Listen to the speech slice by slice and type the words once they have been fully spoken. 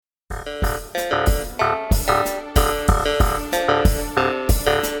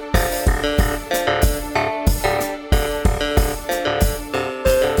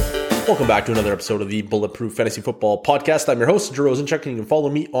Welcome back to another episode of the Bulletproof Fantasy Football Podcast. I'm your host, Drew Rosenchuk, and you can follow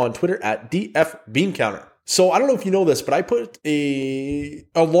me on Twitter at DFBeanCounter. So I don't know if you know this, but I put a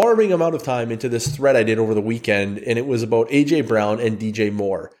alarming amount of time into this thread I did over the weekend, and it was about AJ Brown and DJ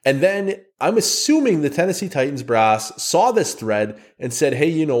Moore. And then I'm assuming the Tennessee Titans brass saw this thread and said, hey,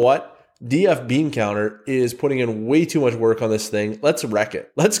 you know what? DF Bean Counter is putting in way too much work on this thing. Let's wreck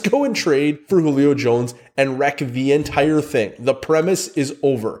it. Let's go and trade for Julio Jones and wreck the entire thing. The premise is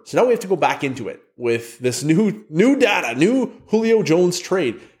over. So now we have to go back into it with this new data, new Julio Jones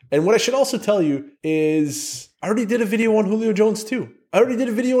trade. And what I should also tell you is I already did a video on Julio Jones too. I already did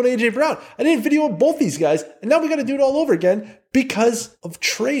a video on AJ Brown. I did a video on both these guys. And now we got to do it all over again because of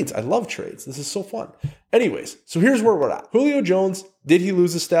trades. I love trades. This is so fun. Anyways, so here's where we're at. Julio Jones, did he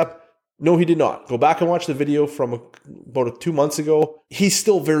lose a step? No, he did not. Go back and watch the video from about 2 months ago. He's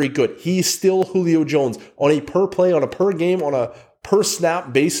still very good. He's still Julio Jones. On a per play, on a per game, on a per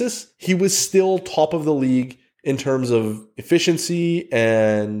snap basis, he was still top of the league in terms of efficiency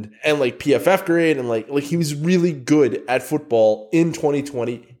and like PFF grade, and like he was really good at football in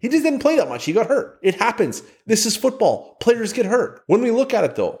 2020. He just didn't play that much. He got hurt. It happens. This is football. Players get hurt. When we look at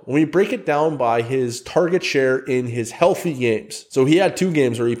it though, when we break it down by his target share in his healthy games. So he had 2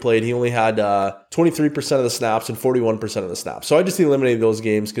 games where he played. He only had 23% of the snaps and 41% of the snaps. So I just eliminated those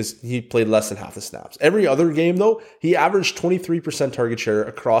games because he played less than half the snaps. Every other game though, he averaged 23% target share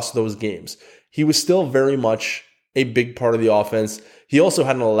across those games. He was still very much a big part of the offense. He also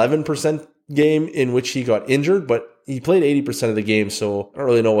had an 11% game in which he got injured, but he played 80% of the game, so I don't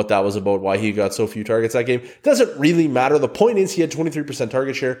really know what that was about, why he got so few targets that game. It doesn't really matter. The point is he had 23%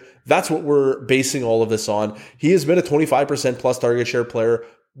 target share. That's what we're basing all of this on. He has been a 25% plus target share player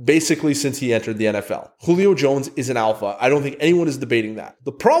basically since he entered the NFL. Julio Jones is an alpha. I don't think anyone is debating that.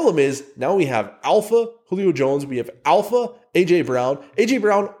 The problem is now we have alpha Julio Jones. We have alpha AJ Brown. AJ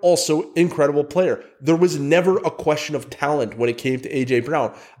Brown, also incredible player. There was never a question of talent when it came to AJ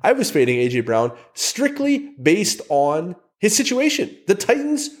Brown. I was fading AJ Brown strictly based on his situation. The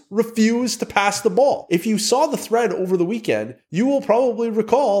Titans refuse to pass the ball. If you saw the thread over the weekend, you will probably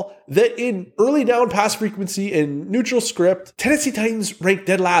recall that in early down pass frequency and neutral script, Tennessee Titans ranked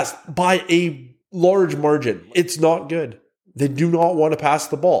dead last by a large margin. It's not good. They do not want to pass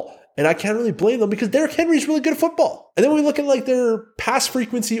the ball. And I can't really blame them because Derrick Henry is really good at football. And then we look at like their pass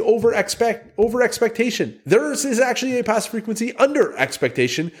frequency over expectation. Theirs is actually a pass frequency under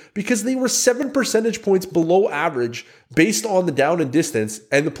expectation because they were 7 percentage points below average based on the down and distance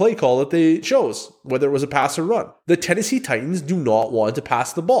and the play call that they chose, whether it was a pass or run. The Tennessee Titans do not want to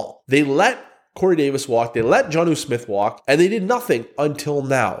pass the ball. They let Corey Davis walk, they let Jonnu Smith walk, and they did nothing until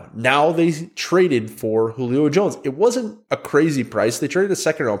now. Now they traded for Julio Jones. It wasn't a crazy price. They traded a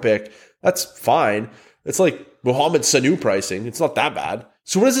second-round pick. That's fine. It's like Mohamed Sanu pricing. It's not that bad.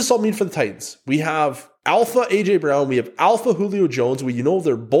 So what does this all mean for the Titans? We have alpha AJ Brown. We have alpha Julio Jones.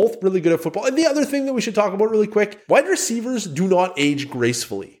 They're both really good at football. And the other thing that we should talk about really quick, wide receivers do not age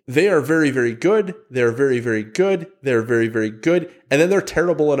gracefully. They are very, very good. They're very, very good. They're very, very good. And then they're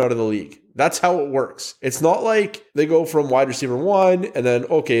terrible and out of the league. That's how it works. It's not like they go from wide receiver 1 and then,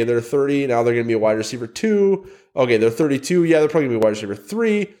 okay, they're 30. Now they're going to be a wide receiver 2. Okay, they're 32. Yeah, they're probably going to be a wide receiver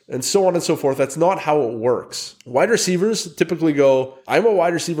 3 and so on and so forth. That's not how it works. Wide receivers typically go, I'm a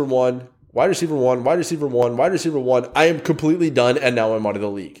wide receiver 1, wide receiver 1, wide receiver 1, wide receiver 1. I am completely done and now I'm out of the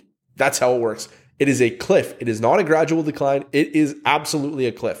league. That's how it works. It is a cliff. It is not a gradual decline. It is absolutely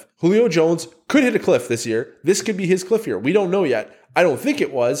a cliff. Julio Jones could hit a cliff this year. This could be his cliff year. We don't know yet. I don't think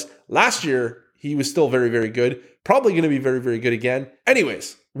it was. Last year, he was still very, very good. Probably going to be very, very good again.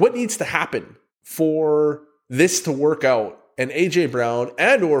 Anyways, what needs to happen for this to work out? And AJ Brown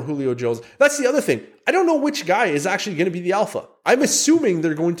and or Julio Jones. That's the other thing. I don't know which guy is actually going to be the alpha. I'm assuming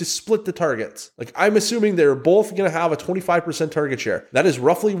they're going to split the targets. I'm assuming they're both going to have a 25% target share. That is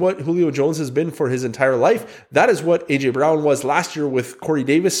roughly what Julio Jones has been for his entire life. That is what AJ Brown was last year with Corey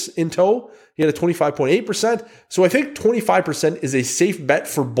Davis in tow. He had a 25.8%. So I think 25% is a safe bet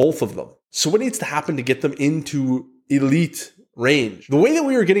for both of them. So what needs to happen to get them into elite range? The way that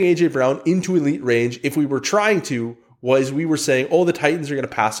we were getting AJ Brown into elite range, if we were trying to, was we were saying, oh, the Titans are going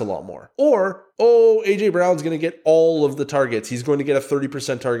to pass a lot more. Or, oh, AJ Brown's going to get all of the targets. He's going to get a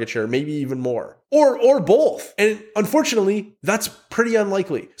 30% target share, maybe even more. Or both. And unfortunately, that's pretty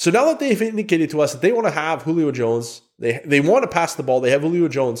unlikely. So now that they've indicated to us that they want to have Julio Jones, they want to pass the ball, they have Julio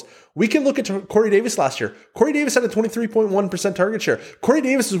Jones, we can look at Corey Davis last year. Corey Davis had a 23.1% target share. Corey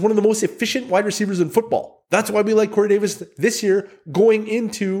Davis is one of the most efficient wide receivers in football. That's why we like Corey Davis this year going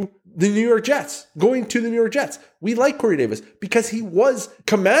into the New York Jets, going to the New York Jets. We like Corey Davis because he was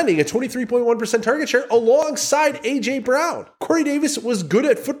commanding a 23.1% target share alongside A.J. Brown. Corey Davis was good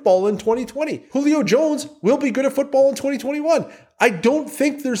at football in 2020. Julio Jones will be good at football in 2021. I don't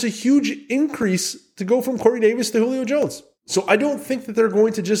think there's a huge increase to go from Corey Davis to Julio Jones. So I don't think that they're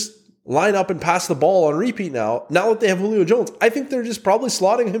going to just line up and pass the ball on repeat now that they have Julio Jones. I think they're just probably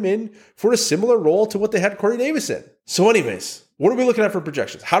slotting him in for a similar role to what they had Corey Davis in. So anyways, what are we looking at for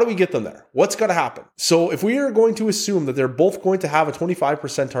projections? How do we get them there? What's got to happen? So if we are going to assume that they're both going to have a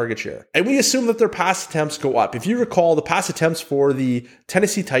 25% target share, and we assume that their pass attempts go up. If you recall, the pass attempts for the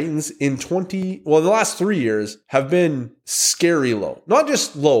Tennessee Titans in the last 3 years have been scary low. Not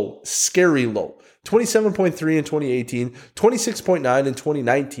just low, scary low. 27.3 in 2018, 26.9 in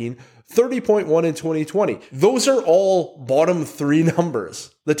 2019, 30.1 in 2020. Those are all bottom 3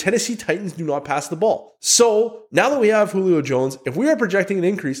 numbers. The Tennessee Titans do not pass the ball. So now that we have Julio Jones, if we are projecting an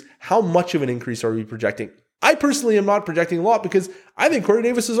increase, how much of an increase are we projecting? I personally am not projecting a lot because I think Corey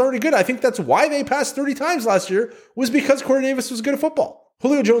Davis is already good. I think that's why they passed 30 times last year, was because Corey Davis was good at football.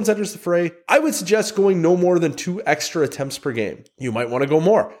 Julio Jones enters the fray. I would suggest going no more than 2 extra attempts per game. You might want to go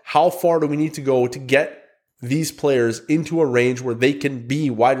more. How far do we need to go to get these players into a range where they can be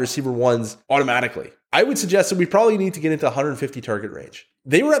wide receiver ones automatically? I would suggest that we probably need to get into 150 target range.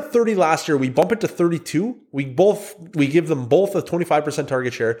 They were at 30 last year. We bump it to 32. We give them both a 25%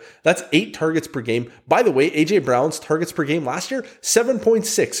 target share. That's 8 targets per game. By the way, AJ Brown's targets per game last year,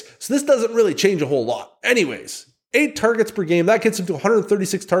 7.6. So this doesn't really change a whole lot. Anyways, 8 targets per game. That gets him to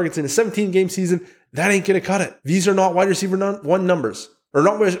 136 targets in a 17-game season. That ain't going to cut it. These are not wide receiver 1 numbers. Or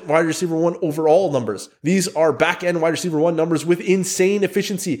not wide receiver 1 overall numbers. These are back-end wide receiver 1 numbers with insane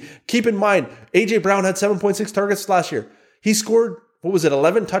efficiency. Keep in mind, A.J. Brown had 7.6 targets last year. He scored,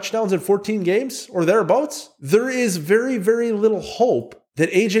 11 touchdowns in 14 games or thereabouts? There is very, very little hope that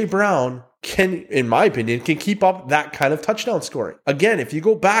A.J. Brown can, in my opinion, can keep up that kind of touchdown scoring. Again, if you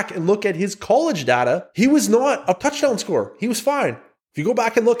go back and look at his college data, he was not a touchdown scorer. He was fine. If you go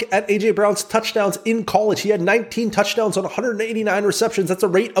back and look at A.J. Brown's touchdowns in college, he had 19 touchdowns on 189 receptions. That's a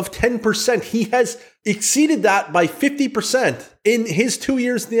rate of 10%. He has exceeded that by 50% in his 2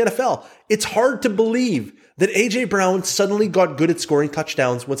 years in the NFL. It's hard to believe that A.J. Brown suddenly got good at scoring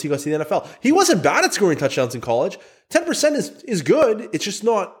touchdowns once he got to the NFL. He wasn't bad at scoring touchdowns in college. 10% is good. It's just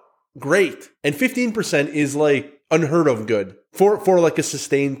not great. And 15% is like unheard of good for like a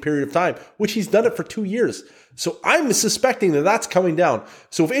sustained period of time, which he's done it for 2 years. So I'm suspecting that that's coming down.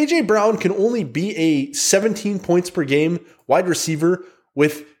 So if A.J. Brown can only be a 17 points per game wide receiver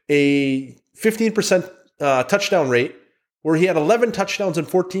with a 15% touchdown rate, where he had 11 touchdowns in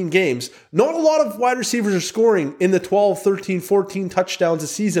 14 games, not a lot of wide receivers are scoring in the 12, 13, 14 touchdowns a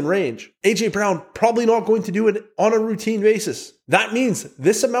season range. A.J. Brown probably not going to do it on a routine basis. That means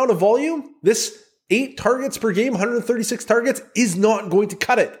this amount of volume, this 8 targets per game, 136 targets, is not going to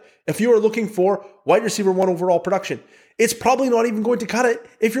cut it. If you are looking for wide receiver 1 overall production, it's probably not even going to cut it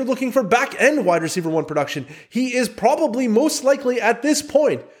if you're looking for back-end wide receiver 1 production. He is probably most likely at this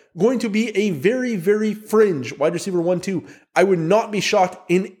point going to be a very, very fringe wide receiver 1-2. I would not be shocked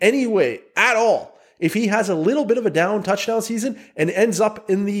in any way at all if he has a little bit of a down touchdown season and ends up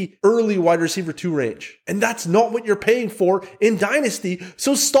in the early wide receiver 2 range. And that's not what you're paying for in Dynasty.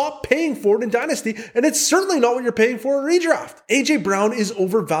 So stop paying for it in Dynasty. And it's certainly not what you're paying for in redraft. AJ Brown is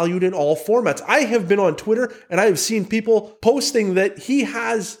overvalued in all formats. I have been on Twitter and I have seen people posting that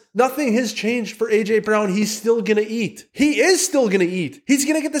nothing has changed for AJ Brown. He's still going to eat. He is still going to eat. He's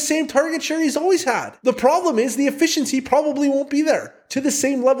going to get the same target share he's always had. The problem is the efficiency probably won't be there to the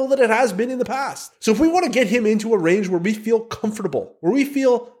same level that it has been in the past. So if we want to get him into a range where we feel comfortable, where we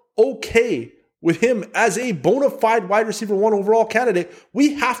feel okay with him as a bona fide wide receiver 1 overall candidate,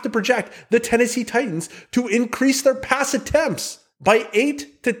 we have to project the Tennessee Titans to increase their pass attempts by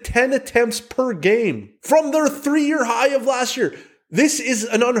 8 to 10 attempts per game from their 3-year high of last year. This is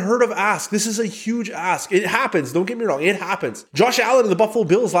an unheard of ask. This is a huge ask. It happens. Don't get me wrong. It happens. Josh Allen and the Buffalo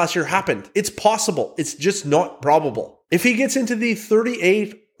Bills last year happened. It's possible. It's just not probable. If he gets into the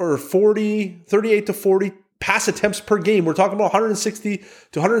 38 to 40 pass attempts per game, we're talking about 160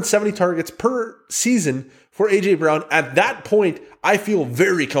 to 170 targets per season for A.J. Brown. At that point, I feel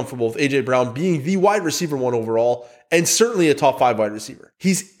very comfortable with A.J. Brown being the wide receiver 1 overall and certainly a top 5 wide receiver.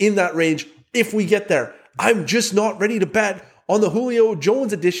 He's in that range if we get there. I'm just not ready to bet on the Julio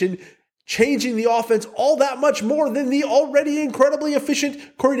Jones edition changing the offense all that much more than the already incredibly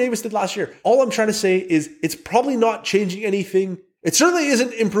efficient Corey Davis did last year. All I'm trying to say is it's probably not changing anything. It certainly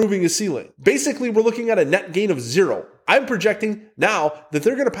isn't improving his ceiling. Basically, we're looking at a net gain of 0. I'm projecting now that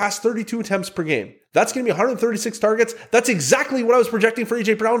they're going to pass 32 attempts per game. That's going to be 136 targets. That's exactly what I was projecting for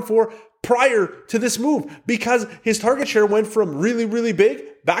A.J. Brown for prior to this move, because his target share went from really, really big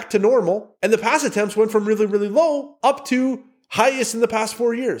back to normal, and the pass attempts went from really, really low up to highest in the past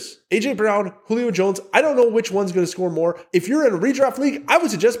 4 years. A.J. Brown, Julio Jones, I don't know which one's going to score more. If you're in a redraft league, I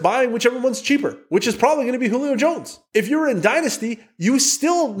would suggest buying whichever one's cheaper, which is probably going to be Julio Jones. If you're in Dynasty, you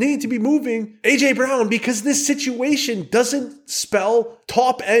still need to be moving A.J. Brown, because this situation doesn't spell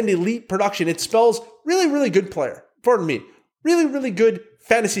top-end elite production. It spells really, really good player. Pardon me. Really, really good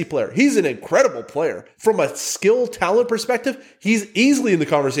fantasy player. He's an incredible player. From a skill talent perspective, he's easily in the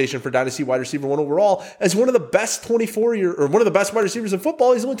conversation for Dynasty wide receiver 1 overall as one of the best one of the best wide receivers in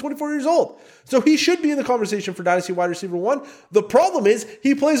football. He's only 24 years old. So he should be in the conversation for Dynasty wide receiver 1. The problem is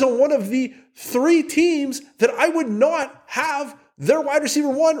he plays on one of the 3 teams that I would not have their wide receiver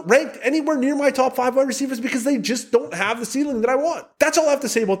 1 ranked anywhere near my top 5 wide receivers, because they just don't have the ceiling that I want. That's all I have to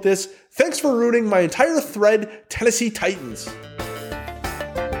say about this. Thanks for ruining my entire thread, Tennessee Titans.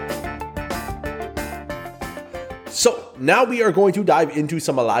 So now we are going to dive into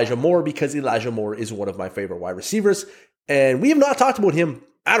some Elijah Moore, because Elijah Moore is one of my favorite wide receivers, and we have not talked about him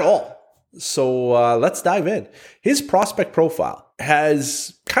at all. So let's dive in. His prospect profile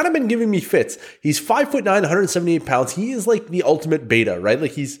has kind of been giving me fits. He's 5'9", 178 pounds. He is like the ultimate beta, right?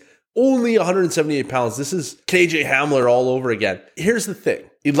 Like he's only 178 pounds. This is KJ Hamler all over again. Here's the thing.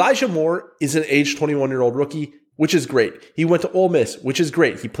 Elijah Moore is an age 21-year-old rookie, which is great. He went to Ole Miss, which is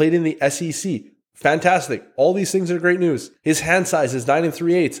great. He played in the SEC. Fantastic. All these things are great news. His hand size is 9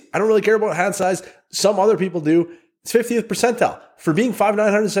 3/8. I don't really care about hand size. Some other people do. It's 50th percentile. For being 5'9",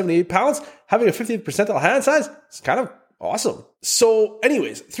 178 pounds, having a 50th percentile hand size is kind of awesome. So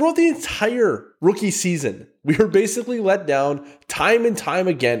anyways, throughout the entire rookie season, we were basically let down time and time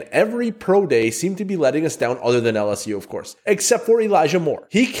again. Every pro day seemed to be letting us down, other than LSU, of course, except for Elijah Moore.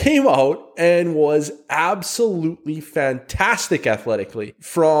 He came out and was absolutely fantastic athletically.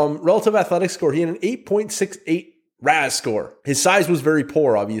 From relative athletic score, he had an 8.68 RAS score. His size was very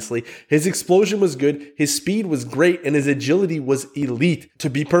poor, obviously. His explosion was good. His speed was great, and his agility was elite. To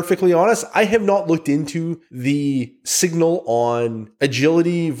be perfectly honest, I have not looked into the signal on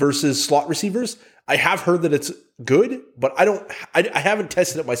agility versus slot receivers. I have heard that it's good, but I haven't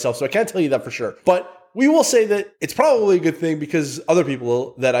tested it myself, so I can't tell you that for sure. But we will say that it's probably a good thing, because other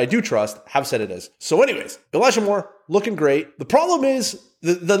people that I do trust have said it is. So anyways, Elijah Moore looking great. The problem is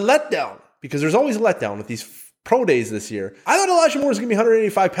the letdown, because there's always a letdown with these pro days this year. I thought Elijah Moore was going to be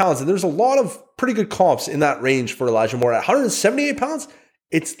 185 pounds, and there's a lot of pretty good comps in that range for Elijah Moore. At 178 pounds,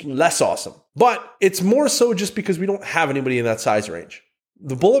 it's less awesome. But it's more so just because we don't have anybody in that size range.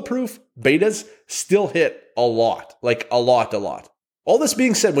 The bulletproof betas still hit a lot, like a lot. All this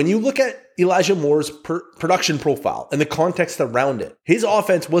being said, when you look at Elijah Moore's production profile and the context around it, his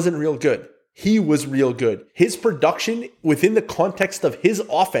offense wasn't real good. He was real good. His production within the context of his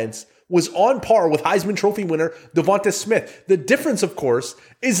offense was on par with Heisman Trophy winner Devonta Smith. The difference, of course,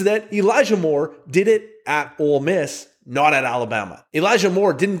 is that Elijah Moore did it at Ole Miss, not at Alabama. Elijah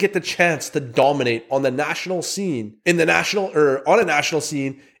Moore didn't get the chance to dominate on the national scene, in the national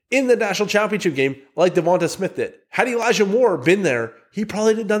championship game like Devonta Smith did. Had Elijah Moore been there, he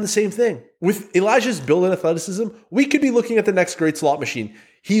probably would have done the same thing. With Elijah's build and athleticism, we could be looking at the next great slot machine.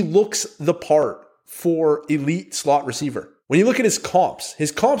 He looks the part for elite slot receiver. When you look at his comps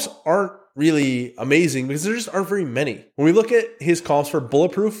aren't really amazing because there just aren't very many. When we look at his comps for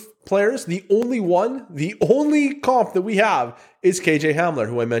bulletproof players, the only comp that we have is KJ Hamler,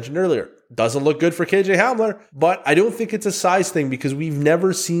 who I mentioned earlier. Doesn't look good for KJ Hamler, but I don't think it's a size thing because we've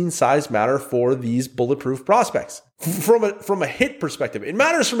never seen size matter for these bulletproof prospects. From a hit perspective, it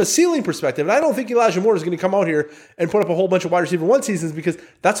matters from a ceiling perspective. And I don't think Elijah Moore is going to come out here and put up a whole bunch of wide receiver 1 seasons because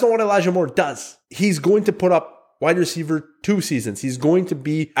that's not what Elijah Moore does. He's going to put up wide receiver 2 seasons. He's going to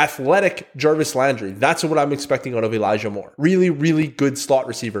be athletic Jarvis Landry. That's what I'm expecting out of Elijah Moore. Really, really good slot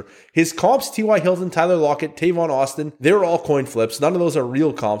receiver. His comps, T.Y. Hilton, Tyler Lockett, Tavon Austin, they're all coin flips. None of those are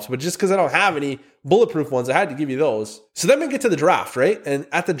real comps, but just because I don't have any bulletproof ones, I had to give you those. So then we get to the draft, right? And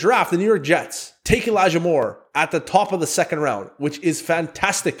at the draft, the New York Jets take Elijah Moore at the top of the second round, which is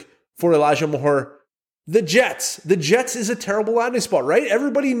fantastic for Elijah Moore. The Jets is a terrible landing spot, right?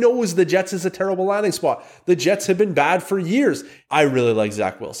 Everybody knows the Jets is a terrible landing spot. The Jets have been bad for years. I really like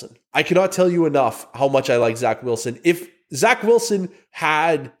Zach Wilson. I cannot tell you enough how much I like Zach Wilson. If Zach Wilson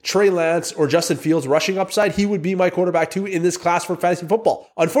had Trey Lance or Justin Fields rushing upside, he would be my quarterback 2 in this class for fantasy football.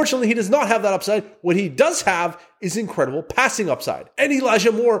 Unfortunately, he does not have that upside. What he does have is incredible passing upside. And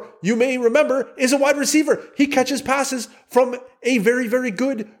Elijah Moore, you may remember, is a wide receiver. He catches passes from a very, very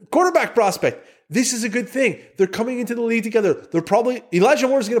good quarterback prospect. This is a good thing. They're coming into the league together. Elijah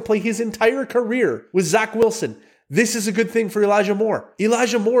Moore is going to play his entire career with Zach Wilson. This is a good thing for Elijah Moore.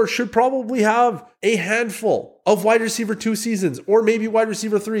 Elijah Moore should probably have a handful of wide receiver 2 seasons, or maybe wide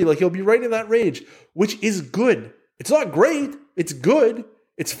receiver 3. Like, he'll be right in that range, which is good. It's not great. It's good.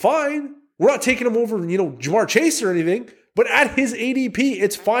 It's fine. We're not taking him over, Ja'Marr Chase or anything, but at his ADP,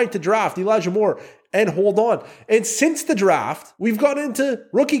 it's fine to draft Elijah Moore and hold on. And since the draft, we've gone into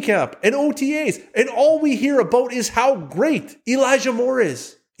rookie camp and OTAs, and all we hear about is how great Elijah Moore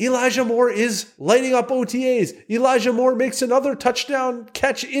is. Elijah Moore is lighting up OTAs. Elijah Moore makes another touchdown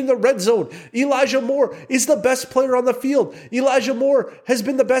catch in the red zone. Elijah Moore is the best player on the field. Elijah Moore has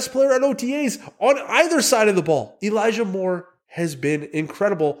been the best player on OTAs on either side of the ball. Elijah Moore has been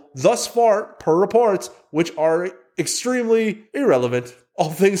incredible thus far, per reports, which are extremely irrelevant, all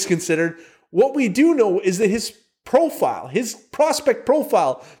things considered. What we do know is that his prospect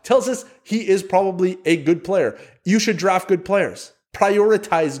profile tells us he is probably a good player. You should draft good players.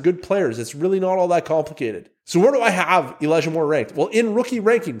 Prioritize good players. It's really not all that complicated. So where do I have Elijah Moore ranked? Well, in rookie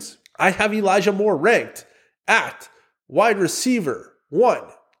rankings, I have Elijah Moore ranked at wide receiver 1,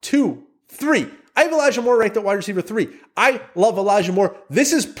 2, 3. I have Elijah Moore ranked at wide receiver 3. I love Elijah Moore.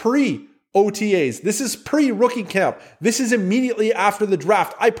 This is pre-OTAs. This is pre-rookie camp. This is immediately after the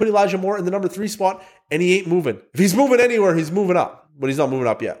draft. I put Elijah Moore in the number 3 spot, and he ain't moving. If he's moving anywhere, he's moving up, but he's not moving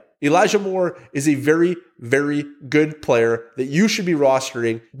up yet. Elijah Moore is a very, very good player that you should be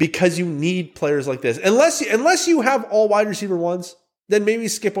rostering because you need players like this. Unless you have all wide receiver 1s, then maybe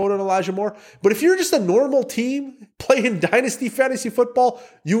skip out on Elijah Moore. But if you're just a normal team playing dynasty fantasy football,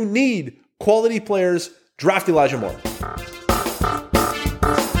 you need quality players. Draft Elijah Moore.